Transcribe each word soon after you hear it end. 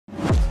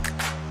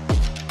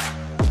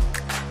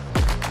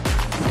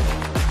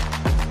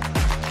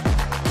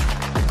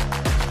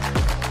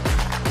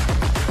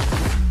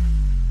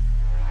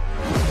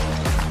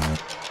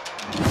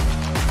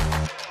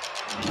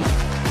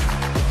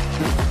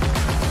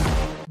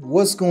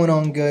What's going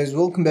on, guys?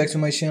 Welcome back to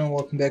my channel.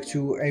 Welcome back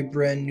to a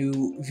brand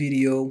new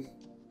video.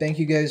 Thank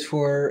you guys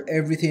for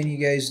everything you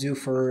guys do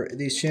for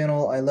this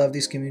channel. I love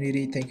this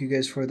community. Thank you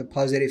guys for the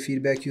positive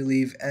feedback you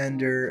leave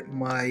under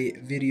my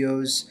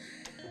videos.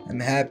 I'm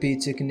happy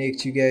to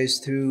connect you guys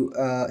through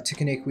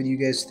with you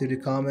guys through the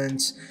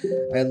comments.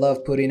 I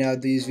love putting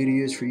out these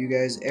videos for you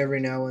guys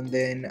every now and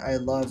then. I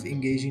love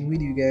engaging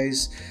with you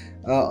guys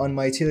on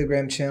my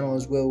Telegram channel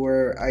as well,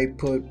 where I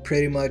put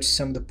pretty much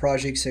some of the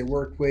projects I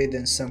work with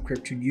and some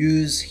crypto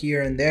news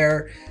here and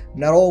there. I'm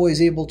not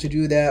always able to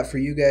do that for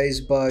you guys,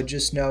 but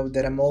just know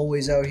that I'm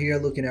always out here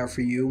looking out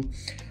for you.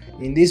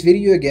 In this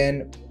video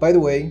again, by the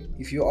way,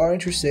 if you are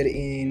interested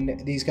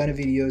in these kind of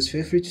videos,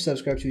 feel free to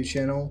subscribe to the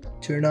channel,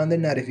 turn on the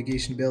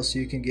notification bell so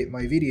you can get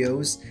my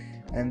videos,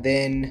 and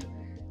then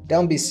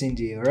don't be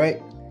stingy,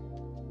 alright?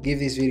 Give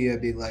this video a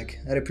big like.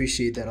 I'd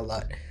appreciate that a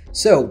lot.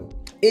 So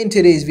in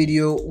today's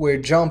video, we're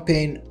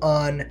jumping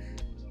on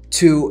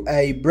to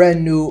a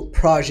brand new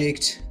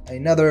project,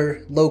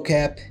 another low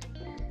cap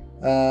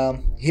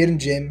hidden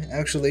gem.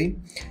 Actually,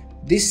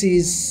 this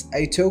is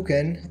a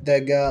token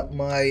that got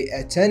my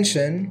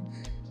attention,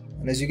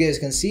 and as you guys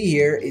can see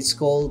here, it's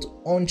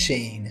called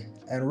On-Chain.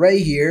 And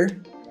right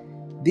here,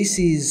 this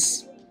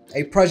is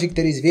a project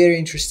that is very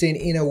interesting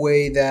in a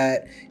way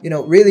that, you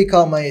know, really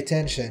caught my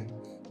attention.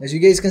 As you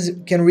guys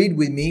can read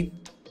with me,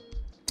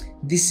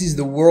 this is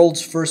the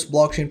world's first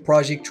blockchain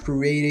project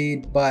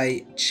created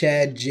by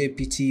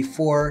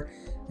ChatGPT-4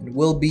 and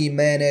will be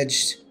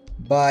managed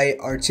by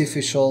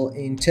artificial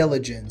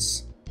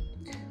intelligence.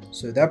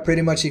 So that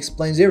pretty much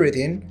explains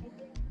everything.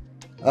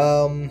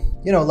 You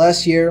know,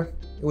 last year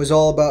it was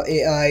all about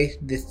AI.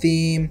 The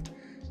theme,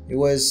 it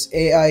was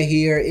AI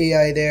here,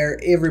 AI there.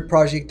 Every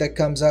project that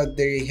comes out,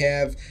 they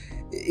have,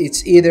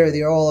 it's either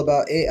they're all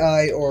about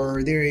AI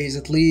or there is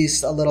at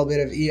least a little bit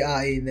of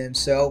AI in them.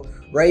 So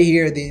right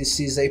here, this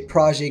is a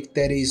project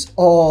that is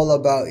all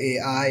about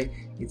AI.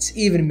 It's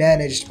even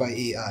managed by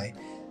AI,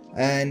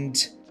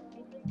 and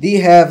they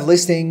have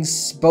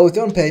listings both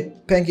on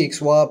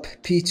PancakeSwap,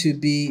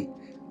 P2B,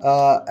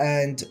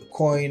 and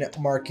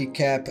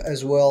CoinMarketCap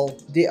as well.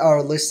 They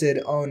are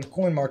listed on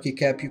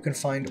CoinMarketCap. You can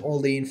find all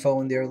the info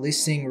on their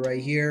listing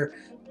right here.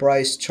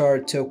 Price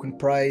chart, token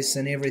price,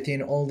 and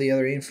everything, all the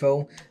other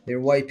info. Their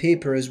white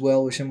paper as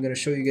well, which I'm going to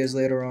show you guys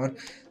later on.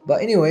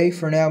 But anyway,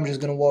 for now, I'm just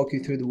going to walk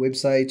you through the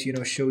website, you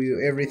know, show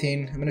you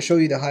everything. I'm going to show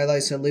you the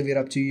highlights and leave it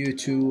up to you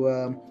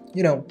to,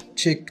 you know,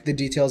 check the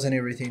details and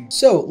everything.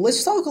 So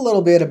let's talk a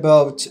little bit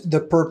about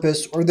the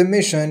purpose or the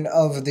mission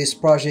of this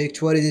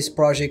project. What is this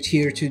project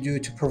here to do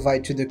to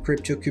provide to the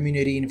crypto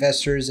community,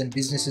 investors and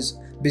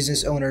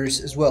business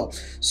owners as well?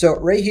 So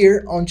right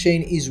here,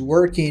 On-Chain is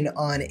working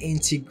on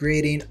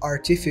integrating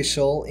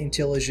artificial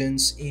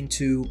intelligence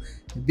into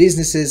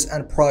businesses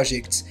and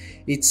projects.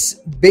 This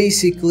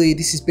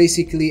is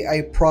basically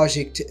a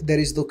project that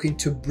is looking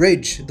to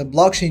bridge the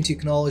blockchain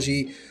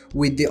technology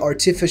with the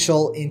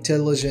artificial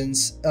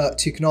intelligence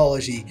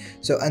technology.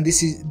 So, and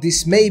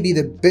this may be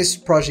the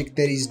best project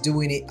that is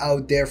doing it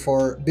out there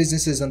for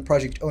businesses and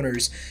project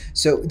owners.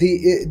 So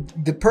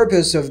the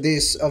purpose of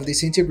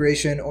this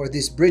integration or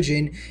this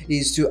bridging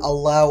is to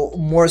allow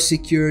more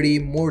security,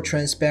 more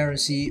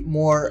transparency,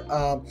 more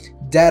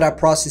data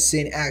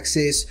processing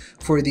access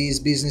for these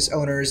business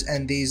owners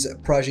and these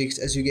projects,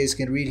 as you guys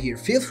can read here.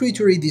 Feel free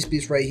to read this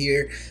piece right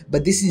here,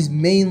 but this is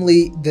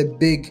mainly the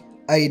big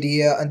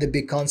idea and the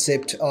big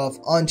concept of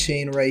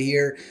On-Chain right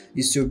here,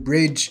 is to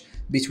bridge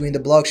between the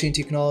blockchain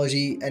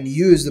technology and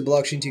use the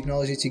blockchain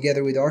technology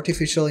together with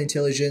artificial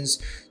intelligence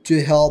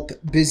to help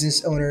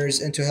business owners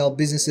and to help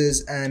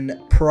businesses and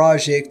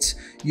projects,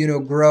 you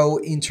know, grow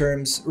in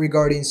terms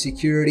regarding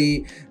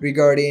security,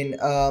 regarding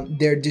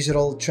their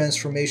digital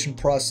transformation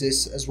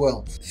process as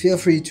well. Feel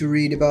free to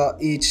read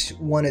about each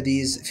one of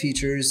these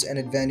features and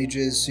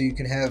advantages so you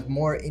can have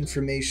more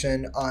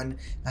information on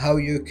how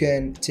you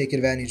can take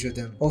advantage of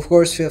them. Of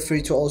course, feel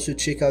free to also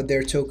check out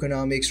their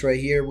tokenomics right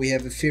here. We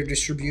have a fair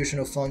distribution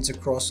of funds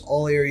across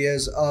all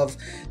areas of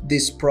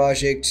this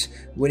project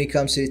when it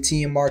comes to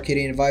team,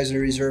 marketing, advisory,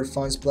 reserve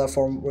funds,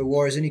 platform,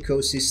 rewards, and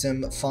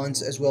ecosystem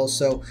funds as well.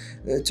 So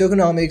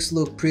tokenomics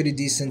look pretty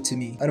decent to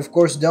me. And of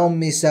course, don't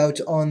miss out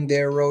on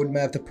their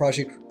roadmap, the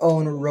project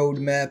own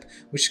roadmap,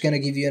 which is going to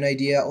give you an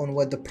idea on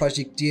what the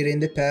project did in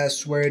the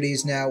past, where it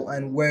is now,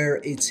 and where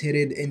it's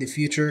headed in the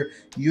future.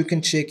 You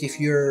can check if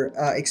your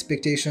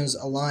expectations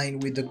align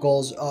with the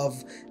goals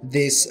of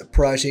this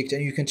project,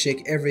 and you can check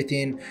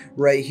everything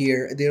right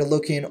here. They're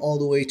looking all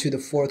the way to the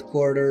fourth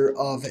quarter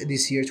of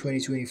this year,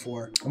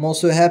 2024. I'm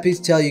also happy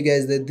to tell you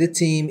guys that the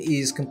team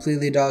is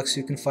completely doxed.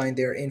 You can find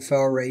their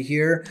info right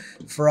here,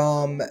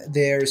 from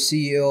their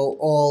CEO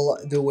all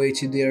the way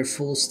to their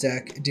full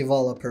stack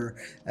developer.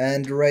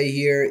 And right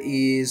here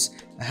is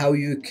how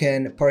you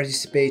can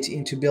participate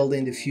into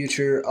building the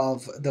future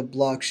of the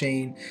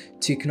blockchain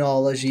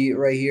technology.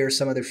 Right here,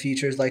 some other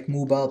features like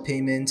mobile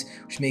payment,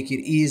 which make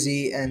it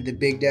easy, and the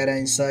big data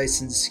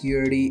insights and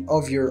security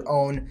of your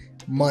own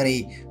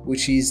money,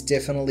 which is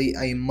definitely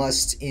a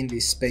must in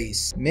this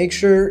space. Make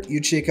sure you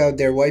check out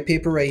their white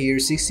paper right here,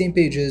 16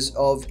 pages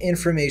of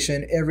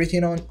information,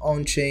 everything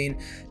on chain.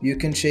 You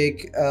can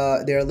check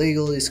their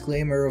legal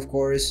disclaimer, of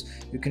course.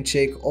 You can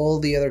check all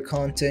the other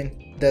content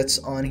that's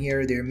on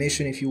here, their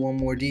mission, if you want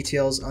more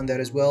details on that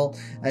as well,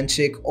 and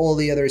check all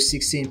the other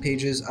 16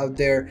 pages out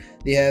there.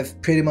 They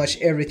have pretty much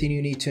everything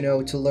you need to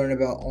know to learn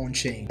about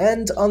on-chain.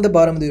 And on the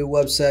bottom of the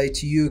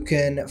website, you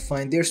can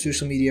find their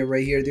social media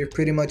right here. They're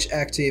pretty much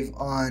active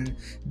on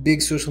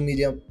big social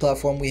media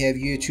platform. We have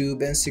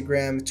YouTube,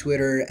 Instagram,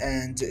 Twitter,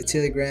 and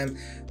Telegram.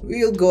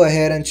 We'll go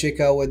ahead and check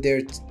out what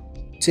their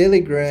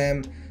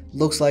Telegram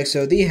looks like.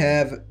 So they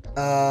have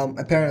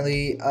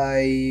apparently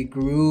a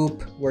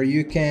group where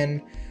you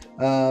can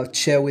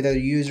chat with other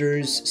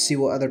users, see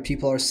what other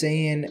people are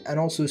saying, and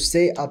also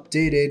stay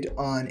updated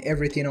on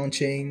everything on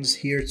chains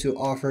here to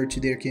offer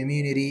to their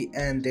community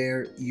and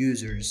their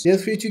users. Feel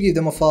free to give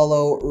them a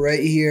follow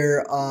right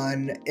here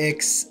on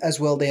X as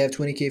well. They have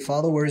 20k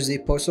followers. They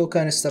post all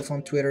kind of stuff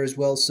on Twitter as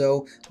well,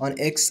 so on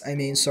X I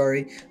mean,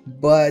 sorry,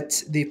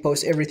 but they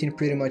post everything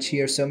pretty much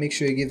here, so make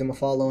sure you give them a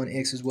follow on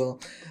X as well.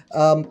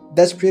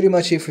 That's pretty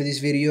much it for this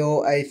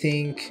video. I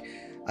think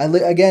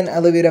again, I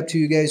leave it up to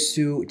you guys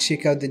to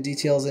check out the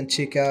details and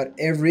check out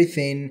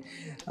everything,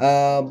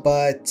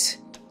 but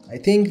I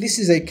think this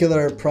is a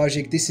killer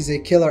project. This is a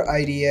killer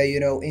idea, you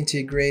know,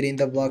 integrating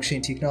the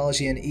blockchain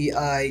technology and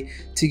AI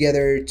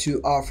together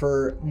to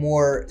offer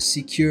more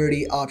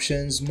security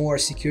options, more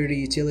security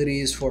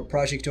utilities for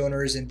project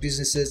owners and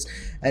businesses,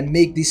 and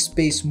make this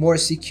space more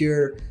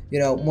secure, you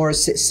know, more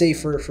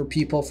safer for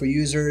people, for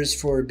users,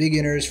 for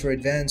beginners, for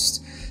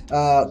advanced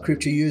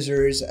crypto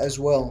users as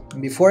well.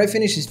 And before I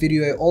finish this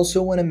video, I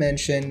also want to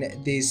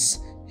mention this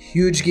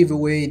huge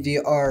giveaway they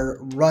are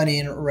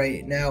running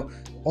right now.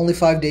 Only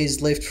 5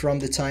 days left from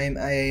the time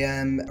I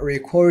am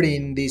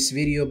recording this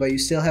video, but you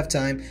still have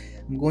time.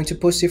 I'm going to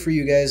post it for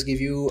you guys,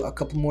 give you a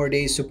couple more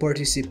days to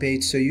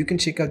participate, so you can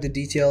check out the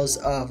details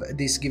of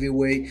this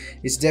giveaway.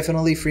 It's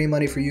definitely free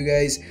money for you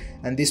guys,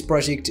 and this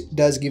project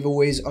does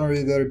giveaways on a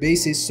regular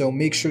basis, so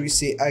make sure you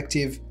stay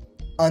active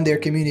on their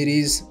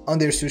communities, on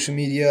their social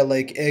media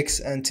like X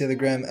and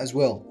Telegram as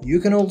well. You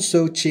can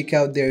also check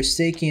out their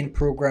staking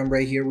program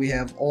right here. We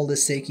have all the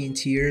staking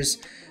tiers.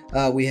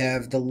 We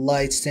have the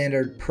Light,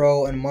 Standard,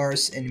 Pro, and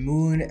Mars and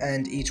Moon,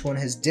 and each one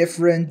has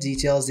different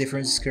details,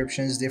 different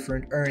descriptions,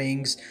 different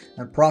earnings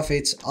and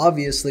profits.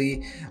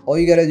 Obviously, all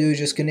you gotta do is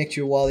just connect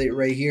your wallet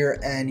right here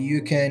and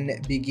you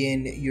can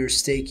begin your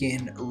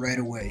staking right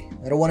away.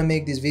 I don't want to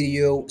make this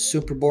video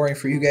super boring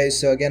for you guys,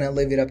 so again, I'll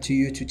leave it up to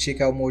you to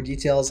check out more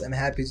details. I'm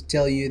happy to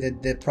tell you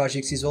that the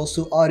project is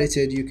also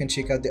audited. You can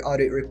check out the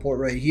audit report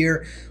right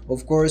here.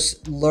 Of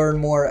course, learn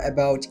more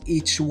about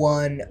each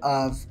one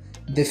of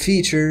the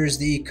features,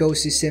 the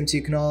ecosystem,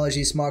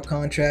 technology, smart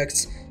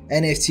contracts,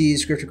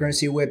 NFTs,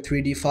 cryptocurrency,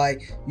 Web3,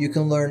 DeFi. You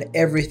can learn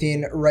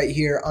everything right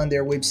here on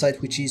their website,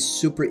 which is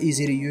super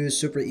easy to use,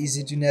 super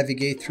easy to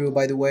navigate through,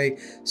 by the way.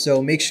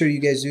 So make sure you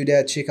guys do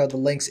that. Check out the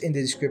links in the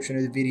description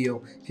of the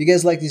video. If you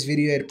guys like this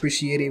video, I'd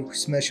appreciate it.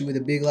 Smash it with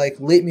a big like.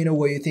 Let me know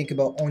what you think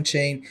about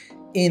on-chain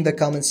in the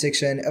comment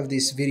section of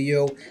this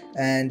video,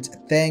 and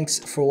thanks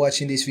for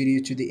watching this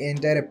video to the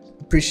end. I'd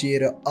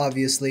appreciate it,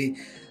 obviously.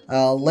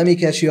 Let me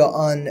catch you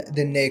on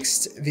the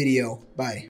next video. Bye.